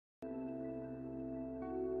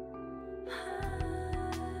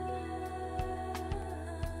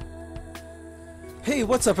Hey,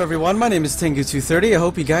 what's up everyone? My name is Tengu230. I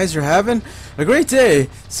hope you guys are having a great day.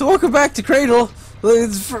 So welcome back to Cradle.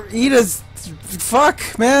 It's for Ida's...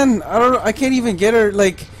 Fuck, man. I can't even get her,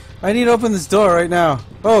 like... I need to open this door right now.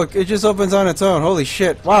 Oh, it just opens on its own. Holy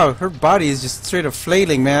shit. Wow, her body is just straight up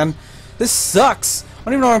flailing, man. This sucks. I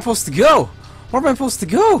don't even know where I'm supposed to go. Where am I supposed to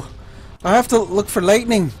go? I have to look for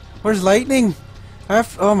lightning. Where's lightning?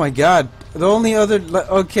 Oh my god. The only other...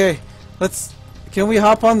 Okay, let's... Can we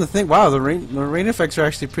hop on the thing? Wow, the rain effects are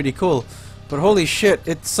actually pretty cool. But holy shit,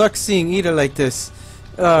 it sucks seeing Ida like this.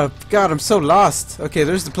 God, I'm so lost. Okay,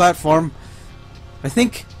 there's the platform. I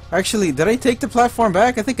think... Actually, did I take the platform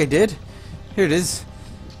back? I think I did. Here it is.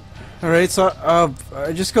 Alright, so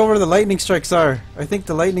I just go where the lightning strikes are. I think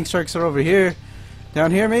the lightning strikes are over here.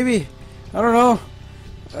 Down here, maybe? I don't know.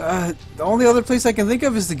 The only other place I can think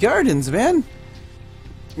of is the gardens, man.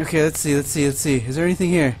 Okay, let's see. Is there anything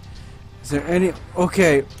here? Is there any...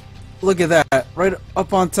 Okay, look at that. Right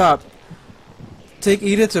up on top. Take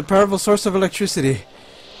Ida to a powerful source of electricity.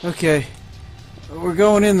 Okay. We're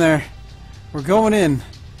going in there. We're going in.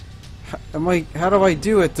 How do I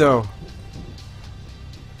do it, though?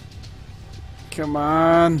 Come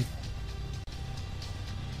on.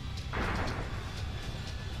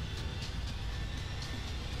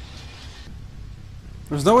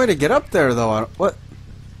 There's no way to get up there, though. What?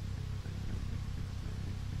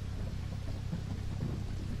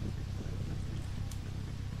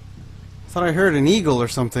 I thought I heard an eagle or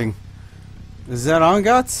something. Is that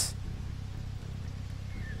Ongots?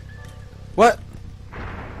 What?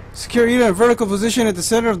 Secure Ida in a vertical position at the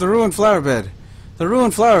center of the ruined flower bed. The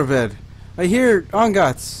ruined flower bed. I hear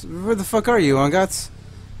Ongots. Where the fuck are you, Ongots?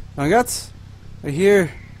 Ongots? I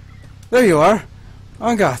hear... There you are.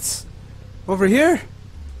 Ongots. Over here?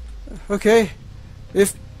 Okay.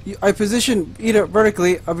 If I position Ida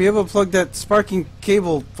vertically, I'll be able to plug that sparking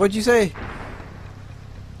cable. What'd you say?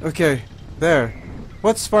 Okay. There.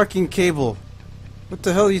 What sparking cable? What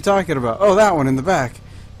the hell are you talking about? Oh, that one in the back.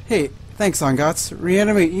 Hey, thanks, Ongots.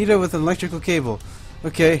 Reanimate Ida with an electrical cable.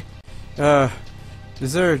 Okay.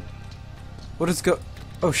 Is there... What is go...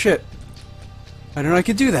 Oh, shit. I don't know I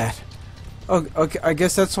could do that. Oh, okay, I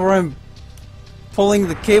guess that's where I'm pulling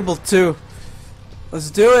the cable to. Let's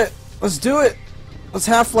do it. Let's do it. Let's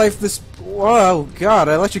Half-Life this... Whoa, God,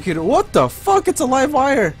 I electrocuted... What the fuck? It's a live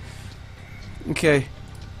wire. Okay.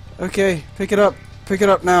 Okay, pick it up. Pick it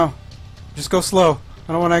up now. Just go slow.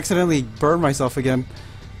 I don't want to accidentally burn myself again.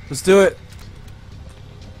 Let's do it.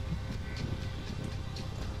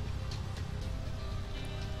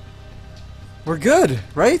 We're good,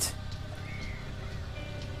 right?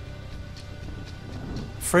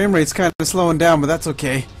 Frame rate's kind of slowing down, but that's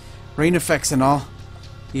okay. Rain effects and all.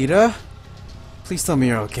 Ida? Please tell me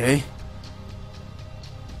you're okay.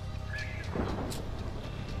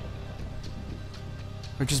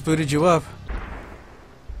 I just booted you up.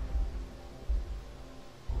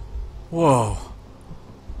 Whoa.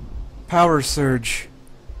 Power surge.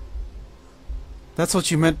 That's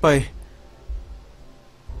what you meant by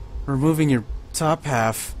removing your top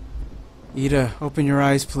half. Ida, open your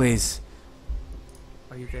eyes, please.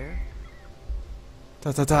 Are you there?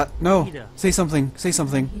 Dot dot dot. No. Ida. Say something. Say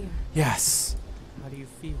something. Here. Yes. How do you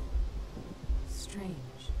feel? Strange.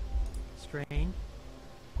 Strange?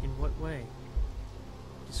 In what way?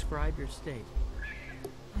 Describe your state.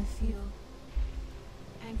 I feel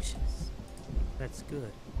anxious. That's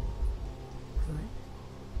good. Good.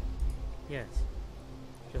 Yes.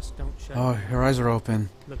 Just don't shut Oh, up. her eyes are open.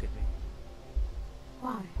 Look at me.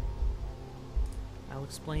 Why? I'll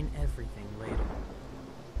explain everything later.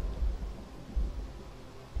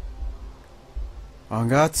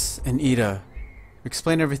 Ongots and Ida.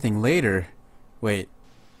 Explain everything later. Wait.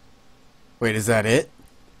 Wait, is that it?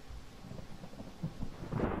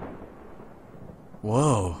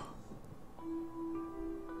 Whoa.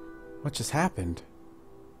 What just happened?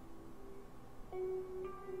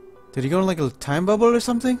 Did he go in like a time bubble or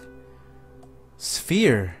something?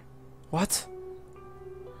 Sphere. What?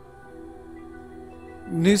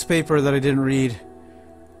 Newspaper that I didn't read.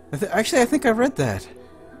 Actually, I think I read that.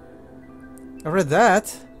 I read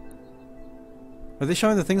that. Are they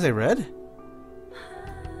showing the things I read?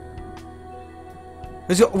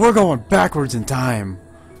 We're going backwards in time.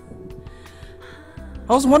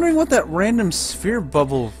 I was wondering what that random sphere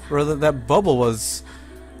bubble, or that bubble was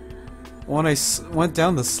when I went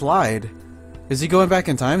down the slide. Is he going back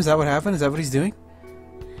in time? Is that what happened? Is that what he's doing?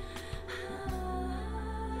 You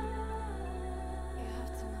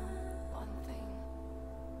have to know one thing.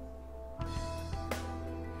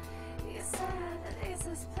 You said that it's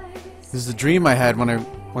this place. This is the dream I had when I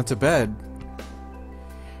went to bed.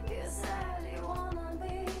 You said you wanna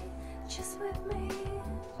be just with me.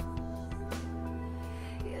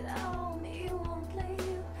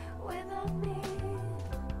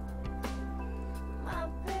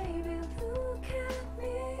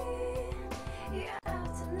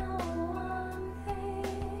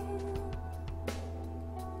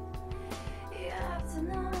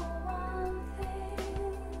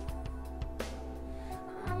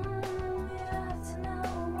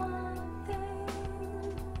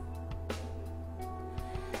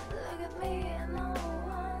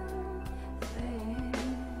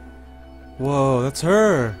 Whoa, that's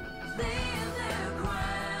her.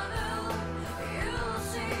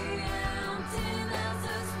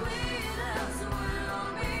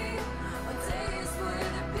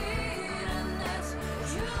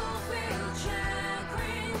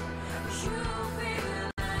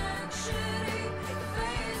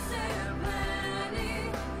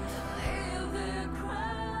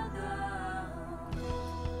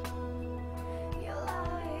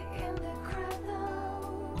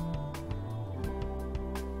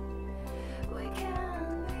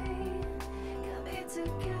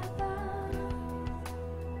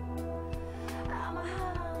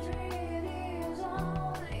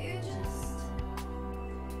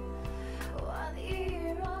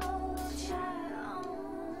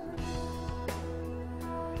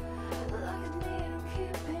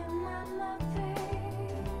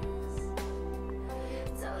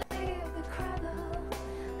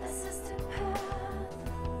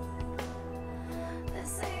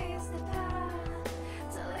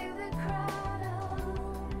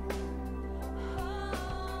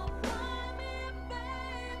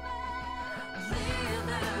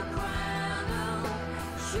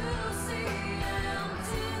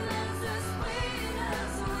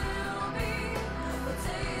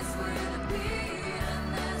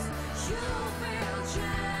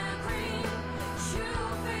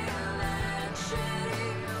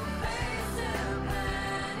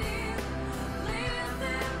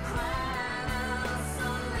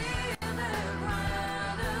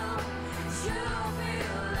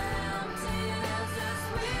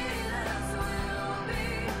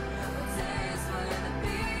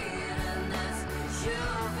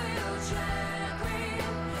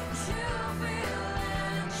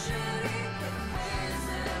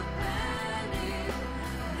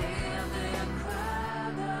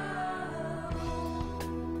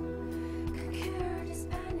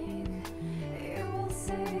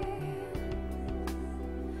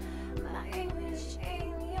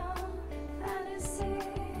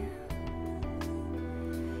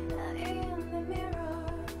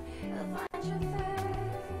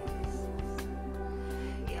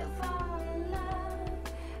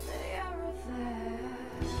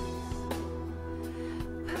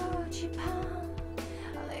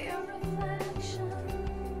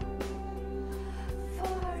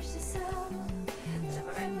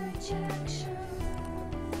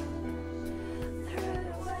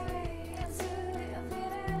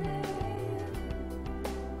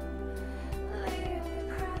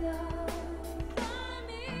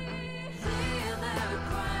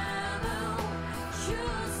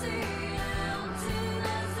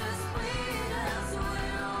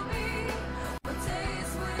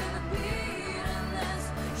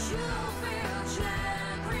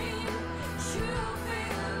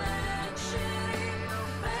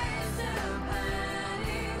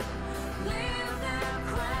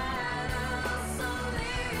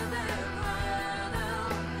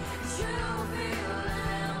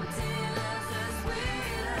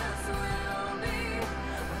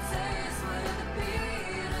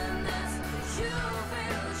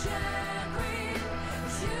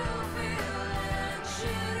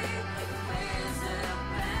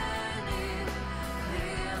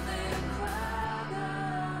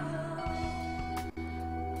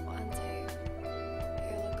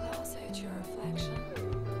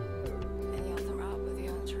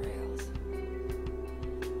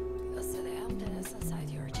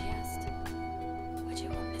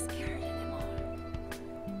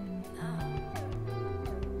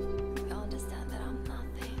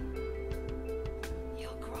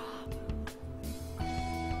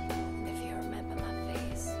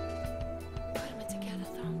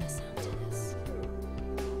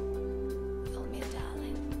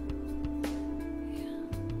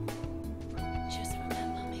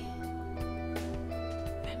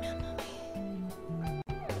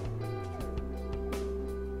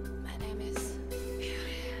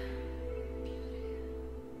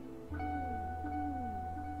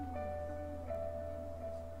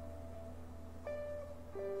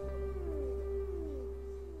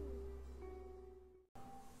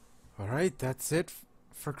 Alright, that's it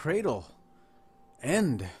for Cradle.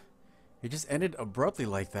 End. It just ended abruptly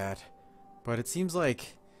like that. But it seems like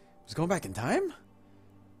it was going back in time?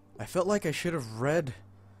 I felt like I should have read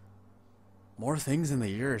more things in the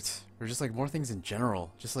yurt. Or just like more things in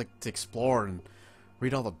general. Just like to explore and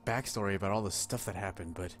read all the backstory about all the stuff that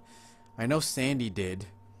happened. But I know Sandy did.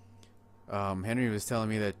 Henry was telling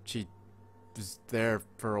me that she was there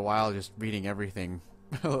for a while just reading everything.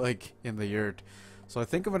 Like in the yurt. So I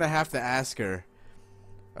think I'm gonna have to ask her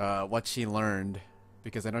what she learned,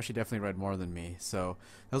 because I know she definitely read more than me. So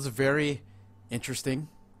that was a very interesting,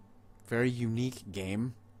 very unique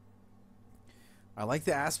game. I like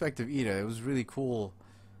the aspect of Ida. It was really cool,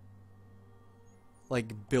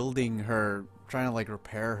 like building her, trying to like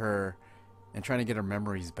repair her and trying to get her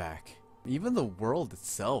memories back. Even the world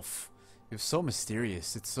itself, it was so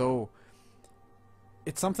mysterious. It's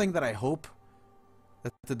something that I hope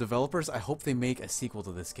that the developers, I hope they make a sequel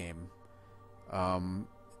to this game.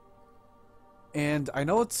 And I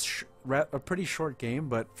know it's a pretty short game,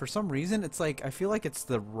 but for some reason it's like, I feel like it's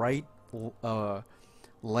the right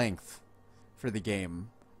length for the game.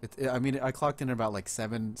 I mean, I clocked in about like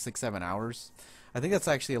 6-7 hours. I think that's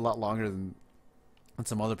actually a lot longer than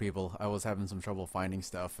some other people. I was having some trouble finding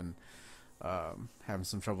stuff and having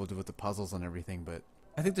some trouble with the puzzles and everything, but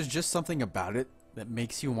I think there's just something about it that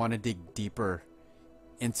makes you want to dig deeper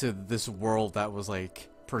into this world that was like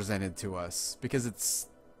presented to us, because it's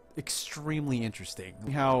extremely interesting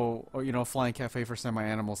how, you know, Flying Cafe for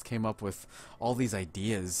Semi-Animals came up with all these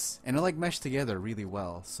ideas and it like meshed together really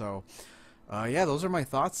well. So yeah, those are my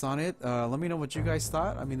thoughts on it. Let me know what you guys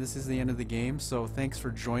thought. I mean, this is the end of the game, so thanks for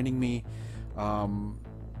joining me from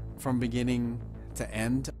beginning to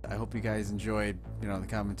end. I hope you guys enjoyed, you know, the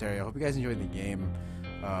commentary. I hope you guys enjoyed the game,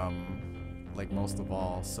 like most of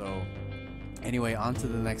all. So anyway, on to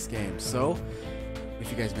the next game. So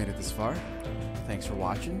if you guys made it this far, thanks for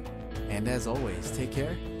watching, and as always, take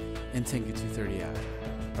care, and Tengu230 out.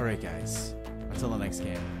 Alright guys, until the next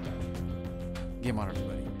game, game on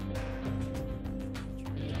everybody.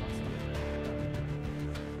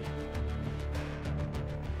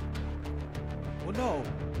 Oh no!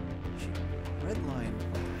 Red line,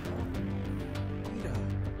 what the hell? Ida.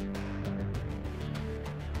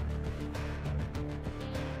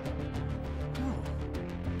 No.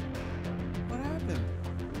 What happened?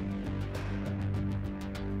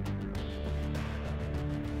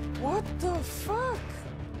 What the fuck?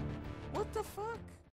 What the fuck?